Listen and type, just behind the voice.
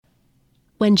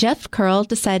When Jeff Curl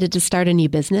decided to start a new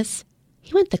business,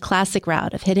 he went the classic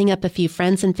route of hitting up a few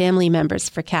friends and family members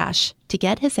for cash to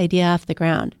get his idea off the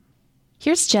ground.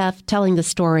 Here's Jeff telling the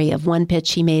story of one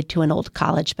pitch he made to an old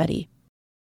college buddy.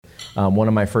 One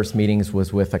of my first meetings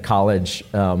was with my college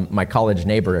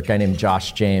neighbor, a guy named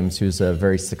Josh James, who's a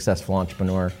very successful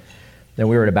entrepreneur. Then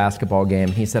we were at a basketball game.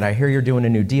 He said, "I hear you're doing a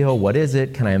new deal. What is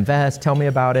it? Can I invest? Tell me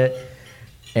about it."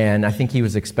 And I think he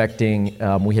was expecting,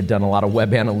 we had done a lot of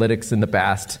web analytics in the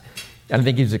past, and I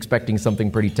think he was expecting something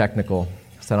pretty technical.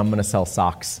 I said, "I'm going to sell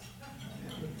socks."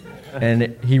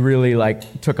 And he really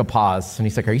took a pause, and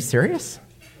he's like, "Are you serious?"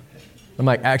 I'm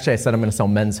like, "Actually," I said, "I'm going to sell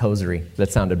men's hosiery."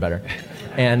 That sounded better.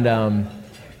 And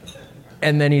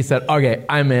then he said, "Okay,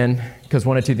 I'm in, because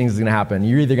one of two things is going to happen.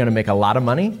 You're either going to make a lot of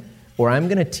money, or I'm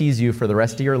going to tease you for the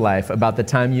rest of your life about the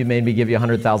time you made me give you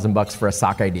 $100,000 for a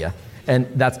sock idea. And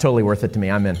that's totally worth it to me.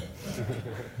 I'm in."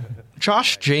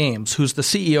 Josh James, who's the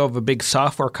CEO of a big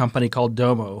software company called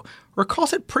Domo,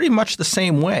 recalls it pretty much the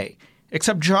same way,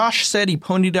 except Josh said he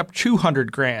ponied up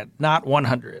 $200,000, not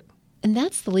 $100,000. And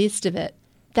that's the least of it.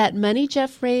 That money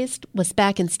Jeff raised was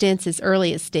back in Stance's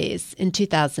earliest days in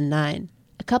 2009.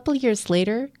 A couple years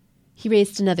later, he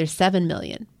raised another $7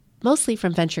 million, mostly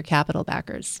from venture capital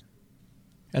backers.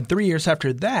 And 3 years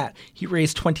after that, he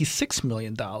raised $26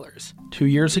 million. 2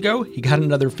 years ago, he got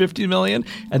another $50 million,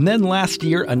 and then last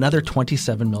year, another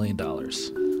 $27 million.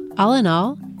 All in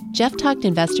all, Jeff talked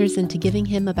investors into giving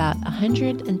him about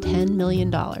 $110 million.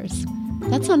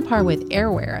 That's on par with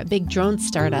Airwear, a big drone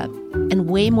startup, and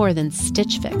way more than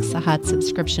Stitch Fix, a hot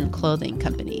subscription clothing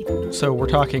company. So we're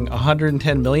talking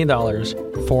 $110 million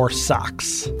for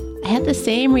socks. I had the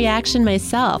same reaction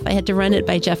myself. I had to run it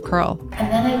by Jeff Curl.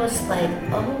 And then I was like,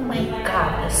 oh my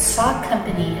God, a sock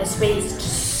company has raised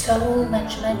so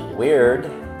much money. Weird.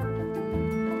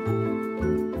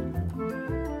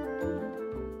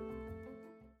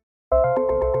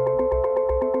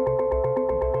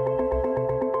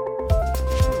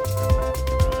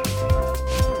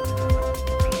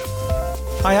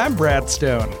 Hi, I'm Brad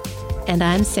Stone. And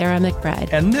I'm Sarah McBride.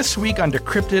 And this week on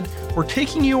Decrypted, we're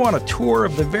taking you on a tour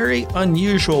of the very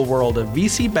unusual world of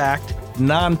VC-backed,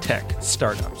 non-tech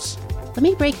startups. Let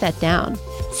me break that down.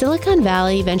 Silicon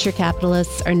Valley venture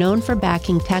capitalists are known for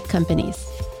backing tech companies.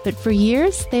 But for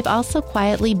years, they've also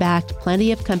quietly backed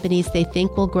plenty of companies they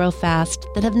think will grow fast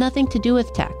that have nothing to do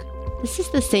with tech. This is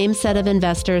the same set of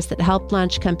investors that helped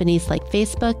launch companies like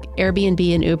Facebook,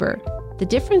 Airbnb, and Uber. The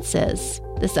difference is,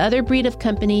 this other breed of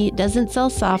company doesn't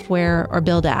sell software or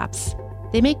build apps.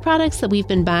 They make products that we've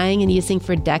been buying and using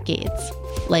for decades,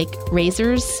 like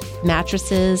razors,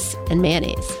 mattresses, and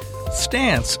mayonnaise.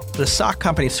 Stance, the sock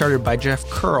company started by Jeff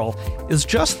Curl, is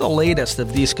just the latest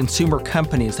of these consumer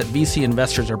companies that VC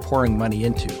investors are pouring money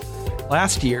into.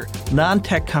 Last year,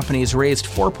 non-tech companies raised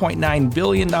 $4.9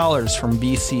 billion from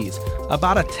VCs,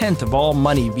 about a tenth of all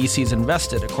money VCs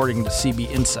invested, according to CB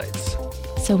Insights.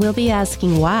 So we'll be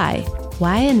asking why.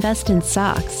 Why invest in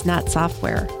socks, not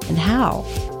software? And how?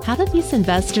 How do these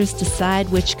investors decide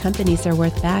which companies are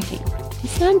worth backing?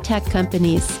 These non-tech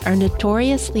companies are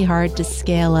notoriously hard to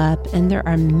scale up, and there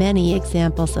are many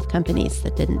examples of companies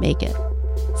that didn't make it.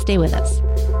 Stay with us.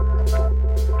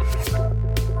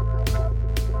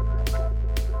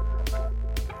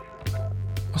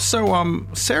 So,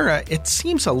 Sarah, it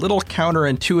seems a little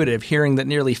counterintuitive hearing that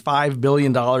nearly $5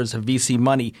 billion of VC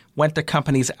money went to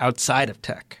companies outside of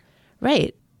tech.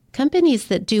 Right. Companies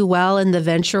that do well in the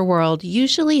venture world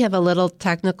usually have a little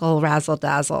technical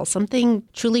razzle-dazzle, something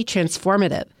truly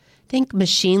transformative. Think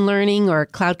machine learning or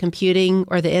cloud computing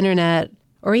or the internet,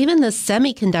 or even the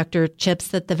semiconductor chips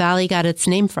that the Valley got its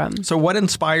name from. So what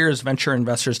inspires venture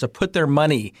investors to put their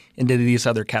money into these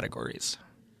other categories?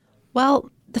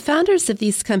 Well, the founders of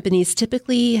these companies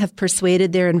typically have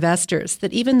persuaded their investors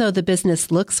that even though the business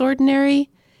looks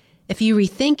ordinary, if you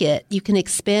rethink it, you can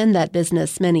expand that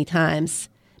business many times,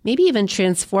 maybe even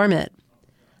transform it.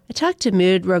 I talked to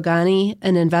Mood Rogani,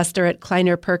 an investor at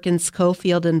Kleiner Perkins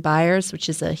Cofield and Byers, which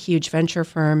is a huge venture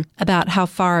firm, about how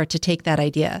far to take that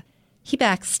idea. He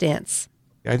backs Stance.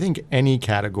 I think any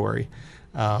category.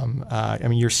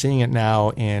 You're seeing it now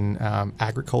in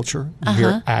agriculture. You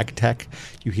hear ag tech.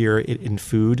 You hear it in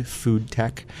food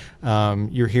tech.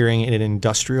 You're hearing it in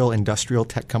industrial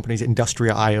tech companies,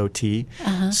 industrial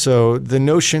IoT. So the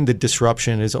notion that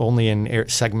disruption is only in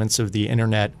segments of the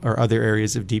internet or other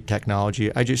areas of deep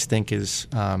technology, I just think is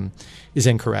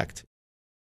incorrect.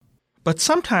 But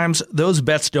sometimes those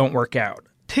bets don't work out.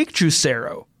 Take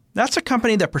Juicero. That's a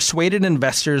company that persuaded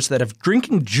investors that if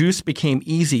drinking juice became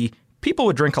easy, people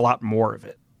would drink a lot more of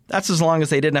it. That's as long as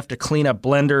they didn't have to clean up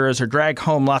blenders or drag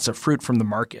home lots of fruit from the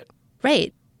market.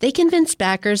 Right. They convinced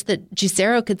backers that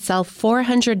Juicero could sell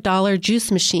 $400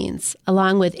 juice machines,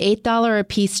 along with $8 a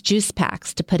piece juice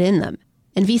packs to put in them.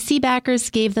 And VC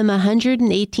backers gave them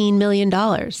 $118 million.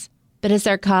 But as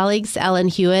our colleagues Ellen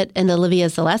Hewitt and Olivia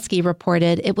Zaleski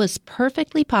reported, it was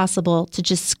perfectly possible to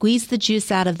just squeeze the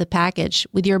juice out of the package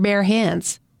with your bare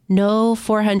hands. No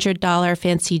 $400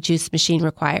 fancy juice machine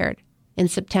required. In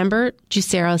September,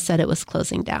 Juicero said it was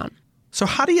closing down. So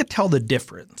how do you tell the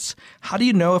difference? How do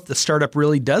you know if the startup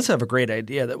really does have a great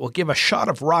idea that will give a shot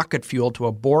of rocket fuel to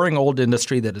a boring old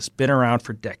industry that has been around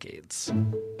for decades?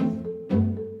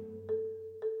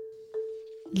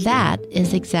 That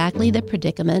is exactly the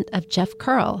predicament of Jeff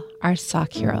Curl, our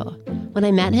sock hero. When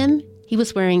I met him, he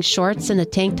was wearing shorts and a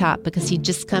tank top because he'd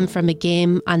just come from a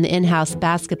game on the in-house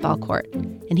basketball court.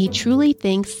 And he truly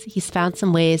thinks he's found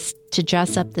some ways to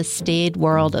dress up the staid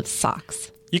world of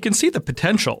socks. You can see the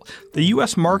potential. The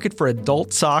U.S. market for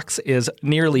adult socks is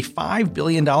nearly $5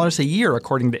 billion a year,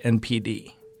 according to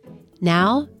NPD.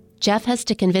 Now, Jeff has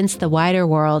to convince the wider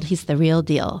world he's the real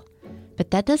deal.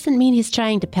 But that doesn't mean he's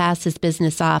trying to pass his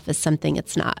business off as something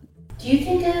it's not. Do you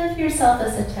think of yourself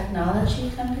as a technology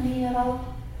company at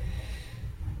all?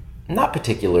 Not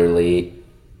particularly.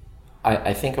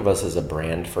 I think of us as a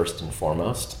brand first and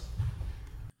foremost.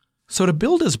 So to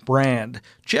build his brand,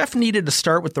 Jeff needed to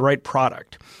start with the right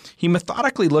product. He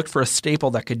methodically looked for a staple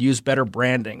that could use better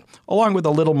branding, along with a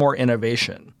little more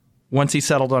innovation. Once he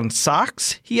settled on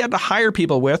socks, he had to hire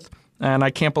people with, and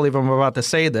I can't believe I'm about to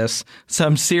say this,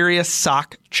 some serious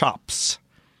sock chops.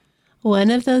 One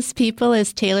of those people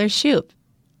is Taylor Shoup,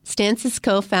 Stance's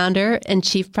co-founder and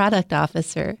chief product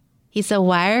officer. He's a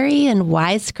wiry and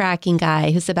wisecracking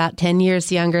guy who's about 10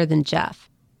 years younger than Jeff.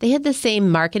 They had the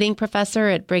same marketing professor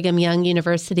at Brigham Young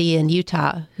University in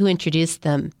Utah who introduced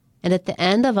them. And at the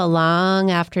end of a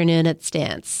long afternoon at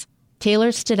Stance,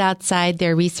 Taylor stood outside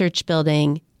their research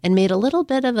building and made a little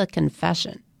bit of a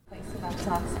confession.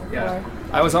 Yeah,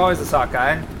 I was always a sock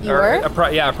guy. You were? A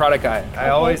product guy. I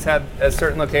always had a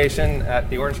certain location at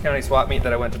the Orange County swap meet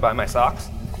that I went to buy my socks.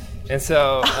 And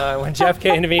so when Jeff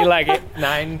came to me like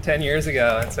 9-10 years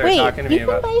ago and started talking to me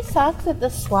about... Wait, you can buy socks at the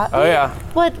swap meet? Oh, yeah.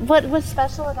 What was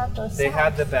special about those socks? They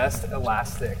had the best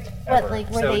elastic ever. What, like,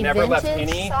 were so they never vintage left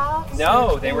any. socks?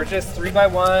 No, they were just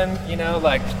 3x1,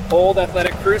 like old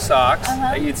athletic crew socks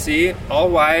that you'd see, all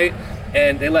white.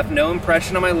 And they left no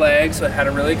impression on my legs, so it had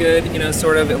a really good,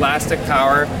 sort of elastic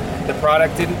power. The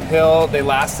product didn't pill. They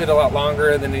lasted a lot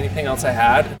longer than anything else I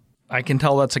had. I can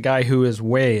tell that's a guy who is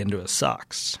way into his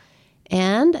socks.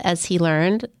 And as he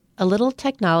learned, a little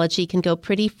technology can go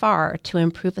pretty far to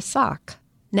improve a sock.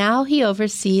 Now he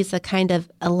oversees a kind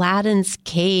of Aladdin's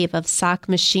cave of sock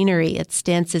machinery at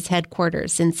Stance's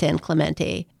headquarters in San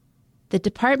Clemente. The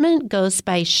department goes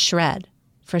by SHRED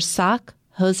for sock,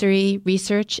 hosiery,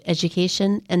 research,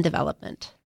 education, and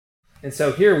development. And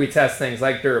so here we test things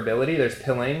like durability. There's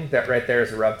pilling. That right there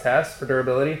is a rub test for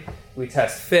durability. We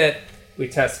test fit. We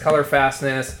test color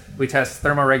fastness. We test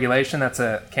thermoregulation. That's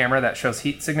a camera that shows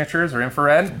heat signatures or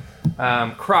infrared.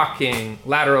 Crocking,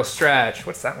 lateral stretch.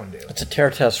 What's that one do? It's a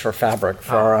tear test for fabric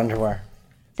for our underwear.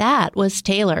 That was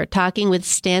Taylor talking with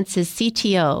Stance's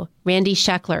CTO, Randy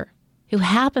Scheckler, who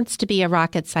happens to be a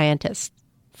rocket scientist.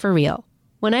 For real.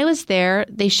 When I was there,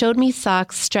 they showed me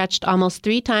socks stretched almost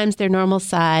 3 times their normal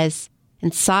size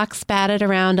and socks batted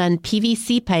around on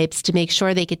PVC pipes to make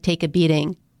sure they could take a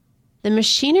beating. The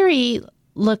machinery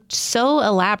looked so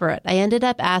elaborate, I ended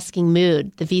up asking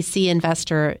Mood, the VC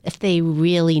investor, if they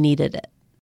really needed it.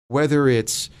 Whether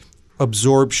it's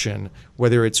absorption,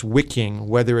 whether it's wicking,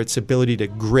 whether it's ability to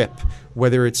grip,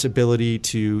 whether it's ability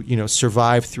to,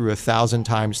 survive through 1,000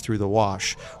 times through the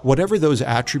wash, whatever those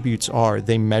attributes are,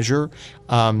 they measure,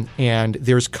 and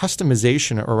there's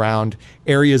customization around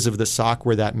areas of the sock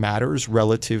where that matters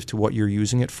relative to what you're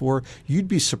using it for. You'd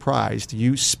be surprised.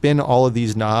 You spin all of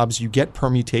these knobs, you get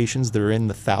permutations that are in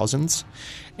the thousands.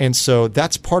 And so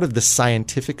that's part of the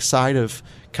scientific side of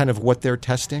kind of what they're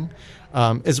testing.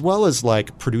 As well as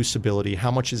like producibility.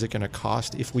 How much is it going to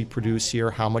cost if we produce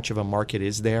here? How much of a market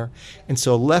is there? And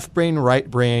so left brain,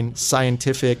 right brain,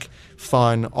 scientific,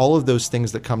 fun, all of those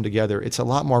things that come together, it's a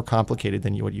lot more complicated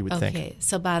than what you would think. Okay,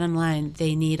 so bottom line,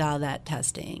 they need all that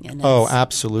testing. And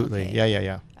absolutely. Okay.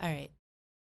 Yeah. All right.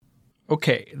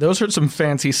 Okay, those are some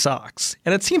fancy socks,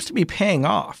 and it seems to be paying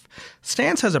off.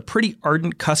 Stance has a pretty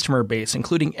ardent customer base,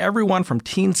 including everyone from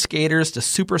teen skaters to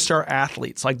superstar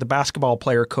athletes like the basketball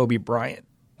player Kobe Bryant.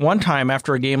 One time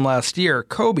after a game last year,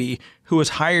 Kobe, who was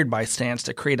hired by Stance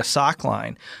to create a sock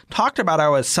line, talked about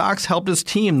how his socks helped his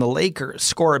team, the Lakers,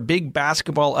 score a big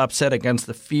basketball upset against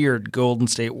the feared Golden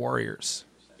State Warriors.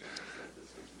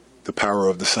 the power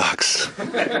of the socks.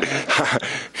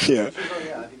 Yeah.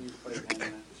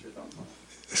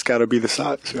 It's got to be the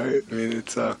socks, right? I mean,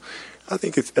 I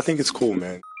think it's cool,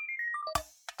 man.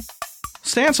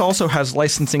 Stance also has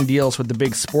licensing deals with the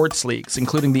big sports leagues,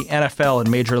 including the NFL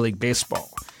and Major League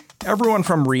Baseball. Everyone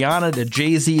from Rihanna to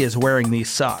Jay-Z is wearing these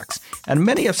socks, and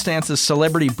many of Stance's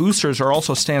celebrity boosters are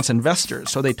also Stance investors,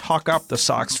 so they talk up the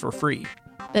socks for free.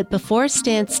 But before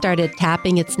Stance started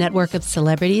tapping its network of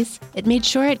celebrities, it made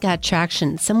sure it got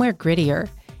traction somewhere grittier,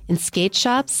 in skate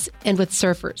shops and with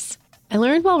surfers. I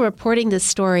learned while reporting this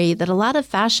story that a lot of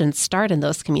fashions start in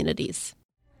those communities.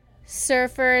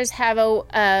 Surfers have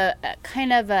a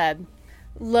kind of a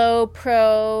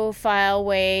low-profile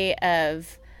way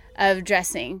of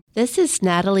dressing. This is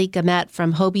Natalie Gamet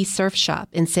from Hobie Surf Shop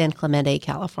in San Clemente,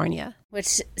 California.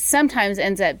 Which sometimes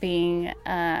ends up being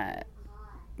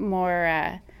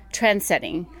more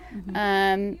trend-setting.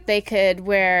 Mm-hmm. They could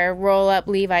wear roll-up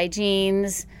Levi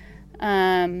jeans,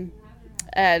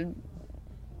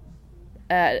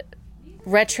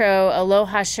 retro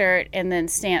Aloha shirt, and then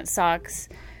Stance socks,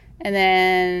 and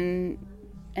then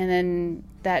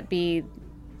that be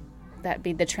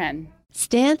the trend.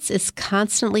 Stance is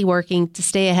constantly working to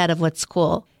stay ahead of what's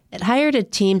cool. It hired a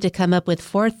team to come up with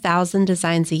 4,000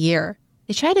 designs a year.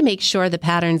 They try to make sure the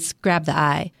patterns grab the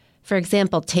eye. For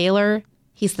example, Taylor,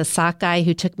 he's the sock guy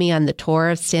who took me on the tour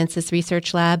of Stance's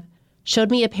research lab,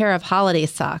 showed me a pair of holiday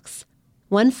socks.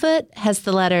 One foot has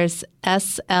the letters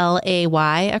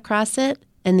SLAY across it,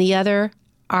 and the other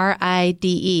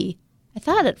RIDE. I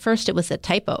thought at first it was a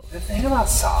typo. The thing about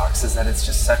socks is that it's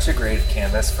just such a great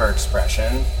canvas for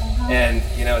expression. And,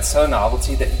 it's so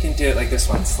novelty that you can do it like this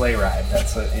one, sleigh ride.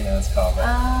 That's what, it's called.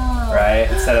 Right?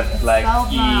 Instead of like,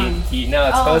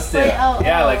 it's supposed to.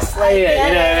 Like slay it,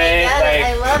 you know what I mean?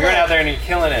 I love you're going out there and you're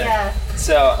killing it. Yeah.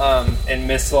 So, and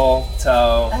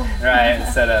mistletoe, right?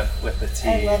 Instead of with the T.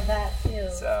 I love that too.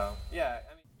 So, yeah.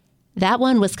 That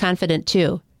one was confident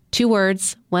too. 2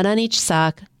 words, one on each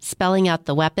sock, spelling out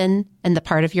the weapon and the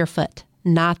part of your foot,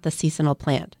 not the seasonal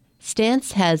plant.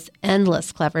 Stance has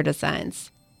endless clever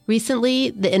designs.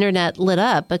 Recently, the internet lit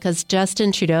up because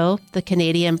Justin Trudeau, the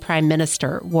Canadian Prime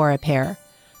Minister, wore a pair.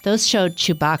 Those showed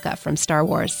Chewbacca from Star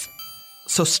Wars.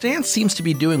 So Stance seems to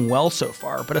be doing well so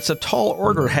far, but it's a tall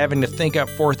order having to think up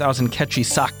 4,000 catchy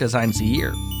sock designs a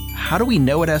year. How do we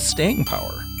know it has staying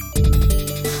power?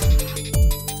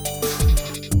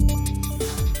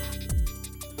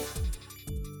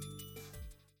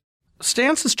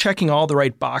 Stance is checking all the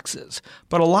right boxes,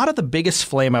 but a lot of the biggest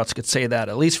flameouts could say that,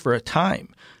 at least for a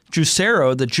time.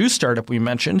 Juicero, the juice startup we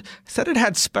mentioned, said it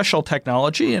had special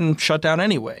technology and shut down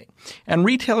anyway. And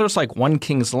retailers like One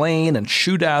Kings Lane and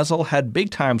Shoe Dazzle had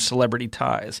big-time celebrity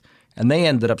ties, and they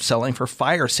ended up selling for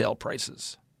fire sale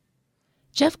prices.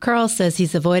 Jeff Curl says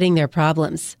he's avoiding their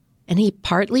problems, and he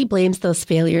partly blames those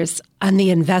failures on the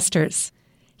investors.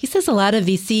 He says a lot of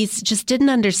VCs just didn't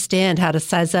understand how to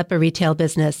size up a retail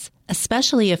business,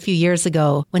 especially a few years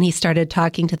ago when he started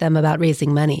talking to them about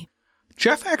raising money.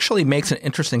 Jeff actually makes an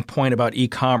interesting point about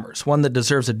e-commerce, one that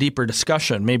deserves a deeper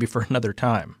discussion, maybe for another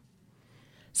time.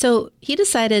 So he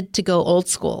decided to go old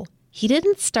school. He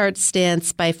didn't start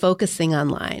Stance by focusing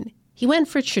online. He went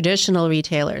for traditional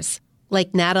retailers,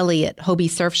 like Natalie at Hobie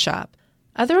Surf Shop.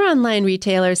 Other online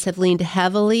retailers have leaned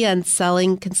heavily on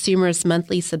selling consumers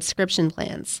monthly subscription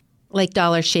plans, like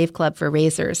Dollar Shave Club for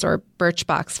razors or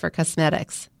Birchbox for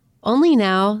cosmetics. Only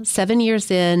now, 7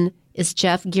 years in, is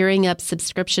Jeff gearing up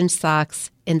subscription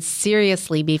socks and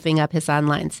seriously beefing up his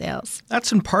online sales.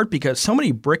 That's in part because so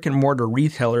many brick-and-mortar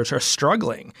retailers are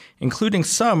struggling, including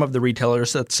some of the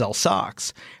retailers that sell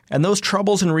socks. And those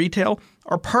troubles in retail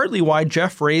are partly why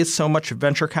Jeff raised so much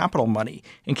venture capital money,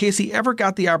 in case he ever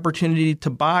got the opportunity to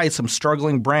buy some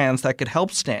struggling brands that could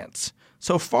help Stance.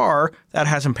 So far, that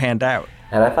hasn't panned out.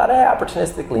 And I thought,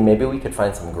 opportunistically, maybe we could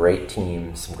find some great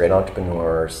teams, some great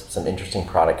entrepreneurs, some interesting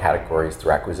product categories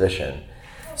through acquisition.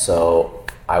 So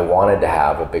I wanted to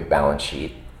have a big balance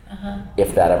sheet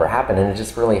if that ever happened, and it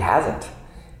just really hasn't.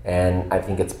 And I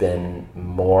think it's been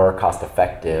more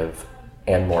cost-effective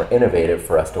and more innovative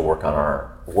for us to work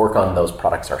on those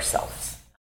products ourselves.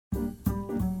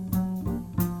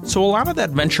 So a lot of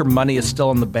that venture money is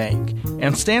still in the bank,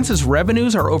 and Stance's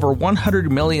revenues are over $100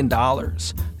 million.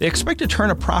 They expect to turn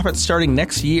a profit starting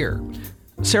next year.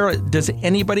 Sarah, does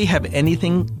anybody have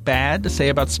anything bad to say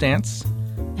about Stance?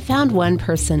 I found one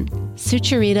person.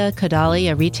 Sucharita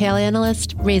Kodali, a retail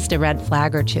analyst, raised a red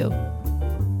flag or two.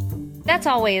 That's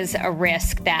always a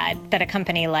risk that a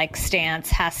company like Stance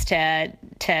has to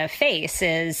to face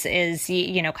is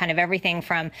kind of everything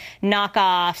from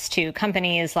knockoffs to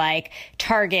companies like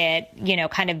Target,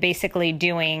 kind of basically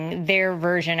doing their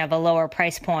version of a lower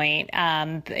price point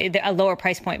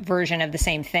version of the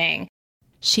same thing.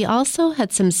 She also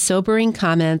had some sobering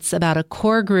comments about a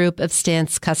core group of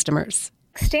Stance customers.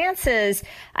 Stance is,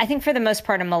 I think, for the most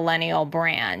part, a millennial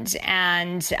brand.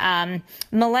 And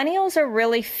millennials are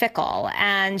really fickle,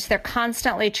 and they're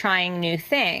constantly trying new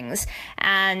things.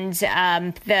 And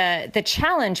the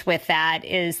challenge with that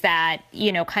is that,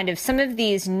 kind of some of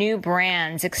these new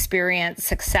brands experience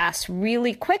success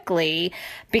really quickly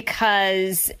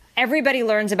because everybody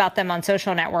learns about them on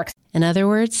social networks. In other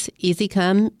words, easy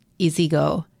come, easy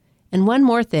go. And one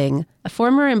more thing, a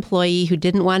former employee who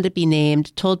didn't want to be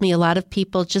named told me a lot of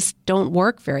people just don't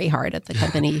work very hard at the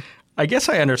company. I guess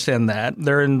I understand that.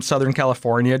 They're in Southern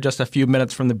California, just a few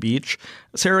minutes from the beach.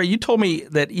 Sarah, you told me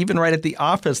that even right at the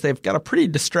office, they've got a pretty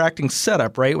distracting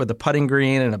setup, right? With a putting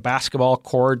green and a basketball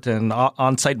court and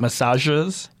on-site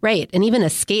massages. Right, and even a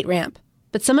skate ramp.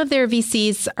 But some of their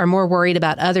VCs are more worried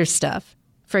about other stuff.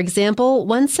 For example,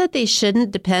 one said they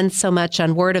shouldn't depend so much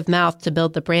on word of mouth to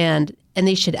build the brand, and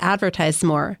they should advertise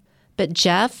more. But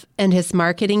Jeff and his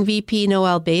marketing VP,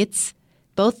 Noel Bates,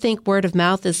 both think word of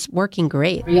mouth is working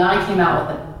great. Rihanna came out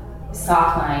with a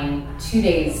sock line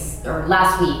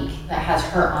last week that has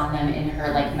her on them in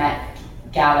her Met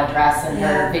Gala dress and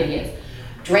her videos.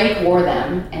 Drake wore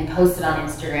them and posted on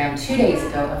Instagram 2 days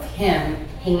ago of him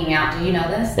hanging out. Do you know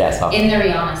this? Yeah, I saw. In the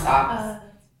Rihanna socks.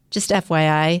 Just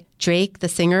FYI, Drake, the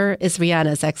singer, is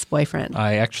Rihanna's ex-boyfriend.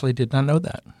 I actually did not know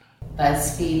that.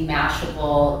 BuzzFeed,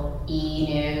 Mashable,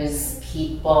 E! News,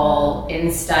 People,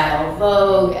 InStyle,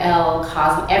 Vogue, Elle,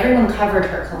 Cosmo, everyone covered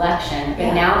her collection,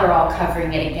 but now they're all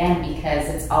covering it again because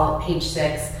it's all at Page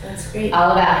 6. That's great.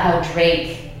 All about how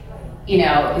Drake,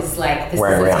 is like,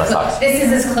 this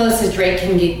is as close as Drake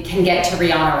can get to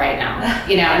Rihanna right now,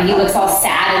 and he looks all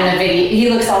sad in the video. He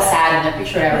looks all sad in the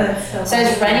picture. So I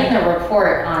was running the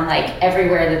report on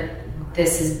everywhere that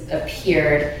this has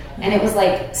appeared, and it was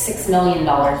 $6 million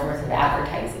worth of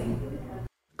advertising.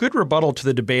 Good rebuttal to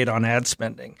the debate on ad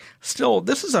spending. Still,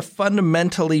 this is a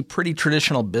fundamentally pretty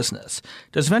traditional business.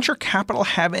 Does venture capital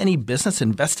have any business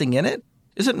investing in it?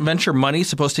 Isn't venture money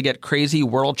supposed to get crazy,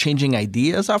 world-changing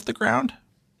ideas off the ground?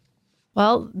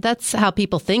 Well, that's how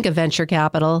people think of venture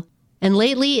capital. And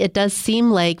lately, it does seem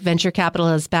like venture capital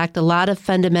has backed a lot of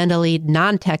fundamentally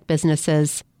non-tech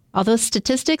businesses, although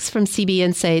statistics from CB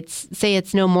Insights say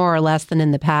it's no more or less than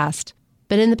in the past.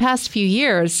 But in the past few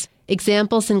years,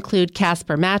 examples include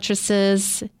Casper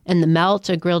Mattresses and The Melt,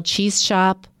 a grilled cheese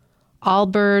shop,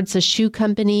 Allbirds, a shoe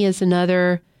company, is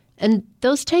another. And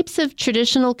those types of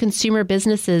traditional consumer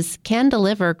businesses can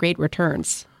deliver great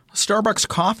returns. Starbucks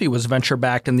coffee was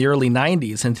venture-backed in the early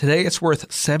 90s, and today it's worth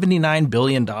 $79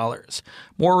 billion.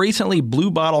 More recently,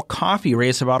 Blue Bottle Coffee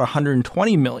raised about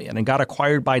 $120 million and got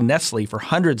acquired by Nestle for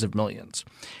hundreds of millions.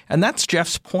 And that's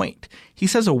Jeff's point. He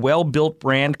says a well-built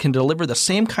brand can deliver the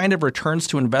same kind of returns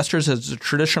to investors as a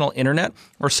traditional internet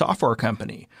or software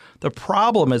company. The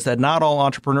problem is that not all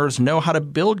entrepreneurs know how to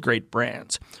build great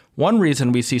brands. One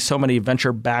reason we see so many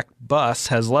venture-backed busts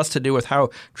has less to do with how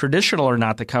traditional or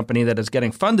not the company that is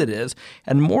getting funded is,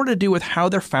 and more to do with how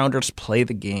their founders play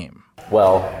the game.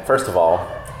 Well, first of all,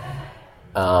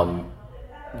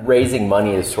 raising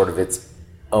money is sort of its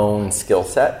own skill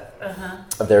set.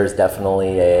 Uh-huh. There's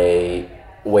definitely a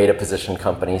way to position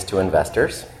companies to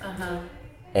investors. Uh-huh.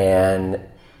 And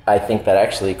I think that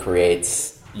actually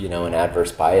creates, an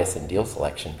adverse bias in deal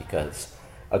selection because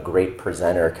a great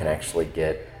presenter can actually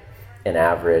get an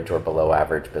average or below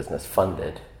average business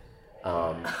funded.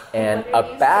 And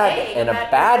a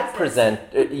bad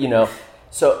presenter,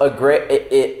 so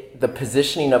the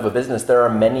positioning of a business, there are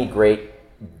many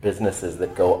great businesses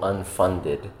that go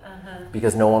unfunded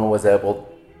because no one was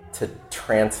able to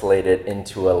translate it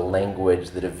into a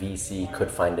language that a VC could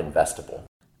find investable.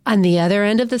 On the other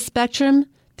end of the spectrum,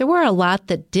 there were a lot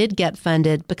that did get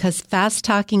funded because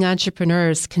fast-talking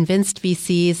entrepreneurs convinced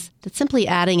VCs that simply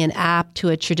adding an app to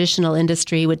a traditional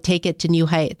industry would take it to new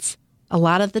heights. A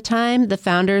lot of the time, the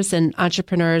founders and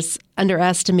entrepreneurs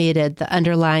underestimated the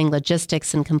underlying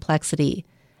logistics and complexity.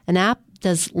 An app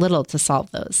does little to solve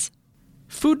those.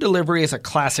 Food delivery is a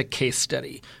classic case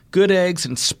study. Good Eggs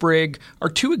and Sprig are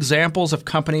two examples of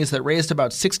companies that raised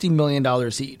about $60 million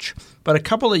each. But a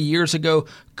couple of years ago,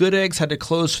 Good Eggs had to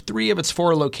close 3 of its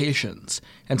 4 locations,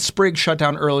 and Sprig shut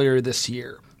down earlier this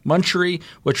year. Munchery,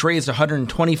 which raised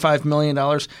 $125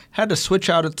 million, had to switch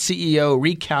out its CEO,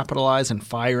 recapitalize, and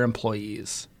fire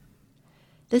employees.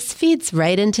 This feeds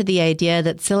right into the idea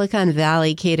that Silicon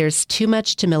Valley caters too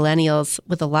much to millennials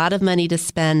with a lot of money to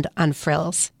spend on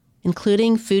frills,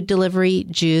 including food delivery,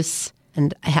 juice,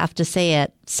 and I have to say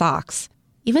it, socks.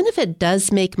 Even if it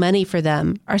does make money for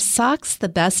them, are socks the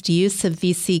best use of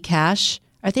VC cash?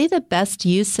 Are they the best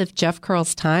use of Jeff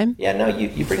Curl's time? Yeah, no,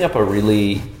 you bring up a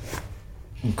really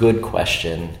good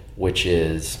question, which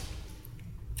is,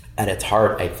 at its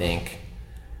heart, I think,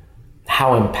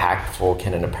 how impactful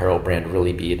can an apparel brand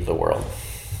really be to the world?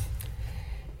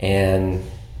 And,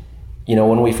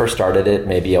 when we first started it,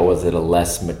 maybe I was at a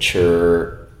less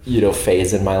mature,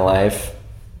 phase in my life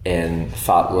and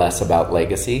thought less about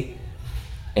legacy.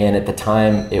 And at the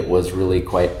time, it was really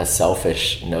quite a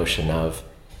selfish notion of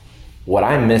what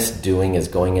I miss doing is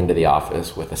going into the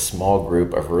office with a small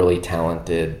group of really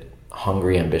talented,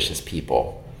 hungry, ambitious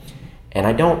people. And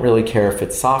I don't really care if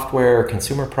it's software or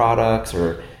consumer products,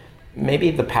 or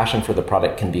maybe the passion for the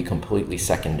product can be completely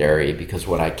secondary, because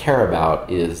what I care about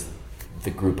is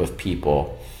the group of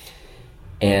people.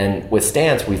 And with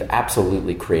Stance, we've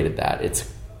absolutely created that.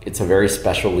 It's a very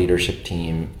special leadership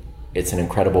team. It's an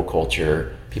incredible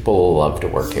culture. People will love to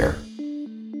work here.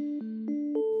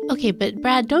 Okay, but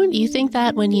Brad, don't you think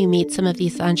that when you meet some of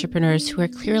these entrepreneurs who are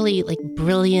clearly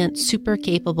brilliant, super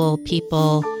capable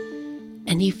people,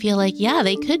 and you feel like, yeah,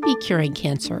 they could be curing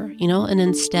cancer, and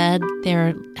instead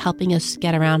they're helping us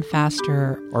get around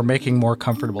faster. Or making more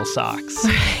comfortable socks.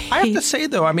 Right. I have to say,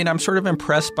 though, I'm sort of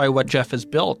impressed by what Jeff has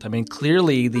built.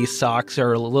 Clearly these socks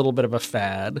are a little bit of a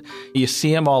fad. You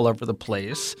see them all over the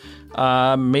place.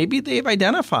 Maybe they've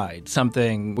identified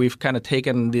something. We've kind of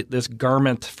taken this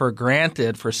garment for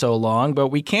granted for so long, but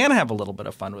we can have a little bit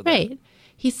of fun with it. Right.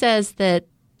 He says that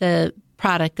the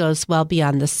product goes well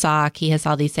beyond the sock. He has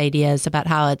all these ideas about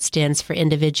how it stands for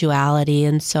individuality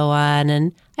and so on.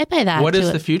 And I buy that. What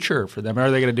is the future for them? Are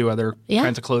they going to do other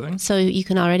kinds of clothing? So you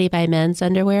can already buy men's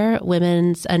underwear,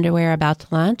 women's underwear about to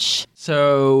launch.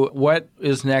 So what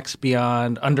is next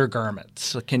beyond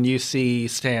undergarments? Can you see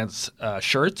Stance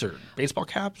shirts or baseball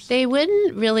caps? They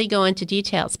wouldn't really go into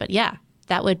details, but yeah,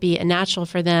 that would be a natural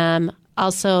for them.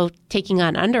 Also taking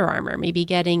on Under Armour, maybe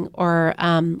or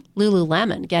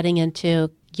Lululemon, getting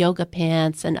into yoga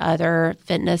pants and other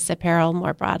fitness apparel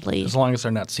more broadly. As long as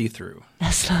they're not see-through.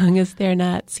 As long as they're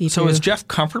not see-through. So is Jeff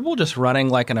comfortable just running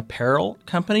like an apparel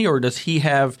company, or does he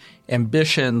have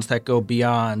ambitions that go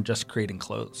beyond just creating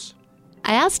clothes?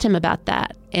 I asked him about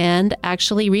that. And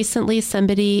actually recently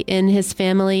somebody in his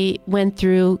family went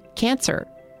through cancer,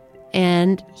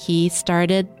 and he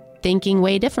started thinking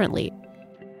way differently.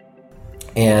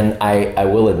 And I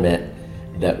will admit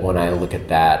that when I look at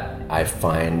that, I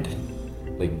find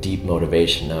deep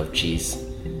motivation of, geez,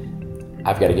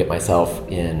 I've got to get myself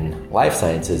in life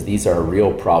sciences. These are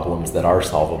real problems that are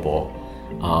solvable.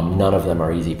 None of them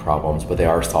are easy problems, but they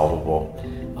are solvable.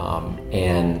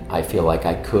 And I feel like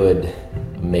I could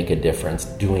make a difference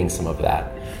doing some of that.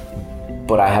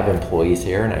 But I have employees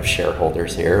here and I have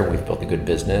shareholders here, and we've built a good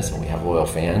business and we have loyal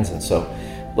fans. And so,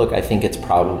 look, I think it's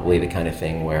probably the kind of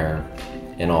thing where,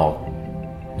 in all,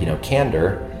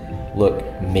 candor, look,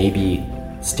 maybe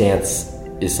Stance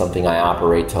is something I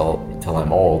operate till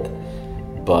I'm old,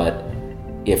 but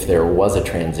if there was a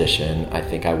transition, I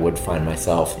think I would find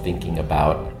myself thinking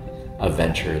about a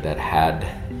venture that had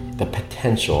the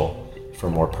potential for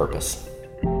more purpose.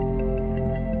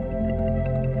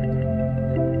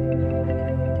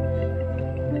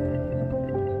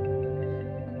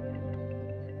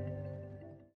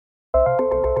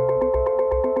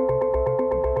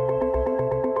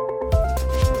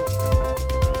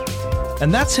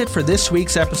 And that's it for this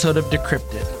week's episode of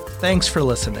Decrypted. Thanks for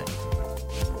listening.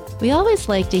 We always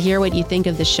like to hear what you think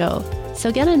of the show,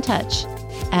 so get in touch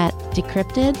at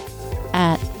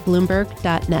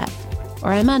decrypted@bloomberg.net,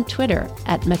 or I'm on Twitter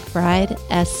at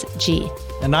McBrideSG.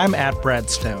 And I'm at Brad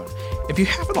Stone. If you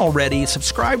haven't already,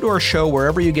 subscribe to our show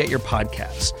wherever you get your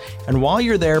podcasts. And while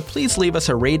you're there, please leave us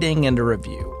a rating and a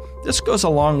review. This goes a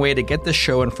long way to get this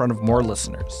show in front of more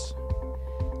listeners.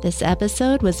 This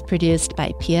episode was produced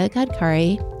by Pia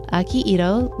Gadkari, Aki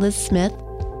Ito, Liz Smith,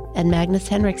 and Magnus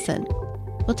Henriksen.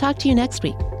 We'll talk to you next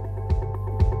week.